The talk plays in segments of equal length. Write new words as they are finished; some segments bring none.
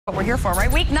What we're here for,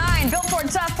 right? Week 9, Billboard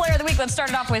Tough Player of the Week. Let's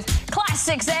start it off with Class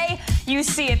 6A. You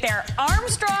see it there.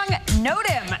 Armstrong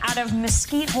Nnodim out of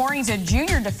Mesquite Horn. He's a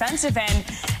junior defensive end.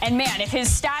 And man, if his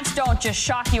stats don't just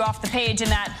shock you off the page in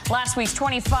that last week's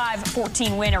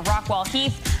 25-14 win at Rockwall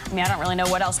Heath, I mean, I don't really know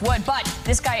what else would, but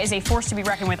this guy is a force to be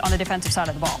reckoned with on the defensive side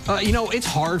of the ball. You know, it's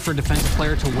hard for a defensive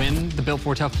player to win the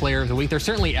Billboard Tough Player of the Week. They're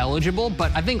certainly eligible,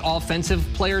 but I think offensive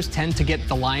players tend to get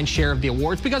the lion's share of the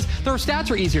awards because their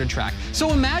stats are easier to track.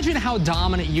 So imagine how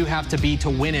dominant you have to be to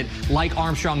win it like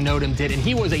Armstrong Nnodim did, and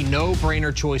he was a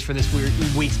no-brainer choice for this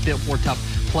week's Billboard Tough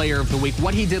Player of the Week.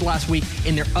 What he did last week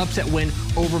in their upset win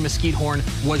over Mesquite Horn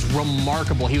was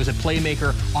remarkable. He was a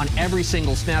playmaker on every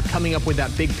single snap, coming up with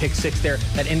that big pick six there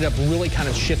that ended up really kind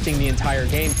of shifting the entire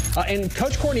game. And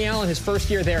Coach Courtney Allen, his first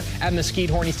year there at Mesquite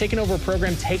Horn, he's taken over a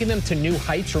program, taking them to new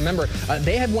heights. Remember,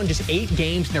 they had won just 8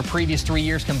 games in their previous 3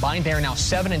 years combined. They are now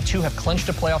 7-2, have clinched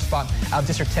a playoff spot out of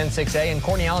District 10 6A, and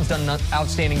Courtney Allen's done an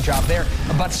outstanding job there.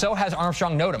 But so has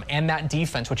Armstrong Nnodim and that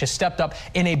defense, which has stepped up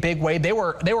in a big way. They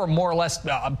were more or less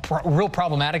real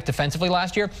problematic defensively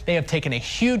last year. They have taken a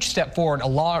huge step forward,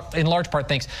 in large part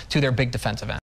thanks to their big defensive end.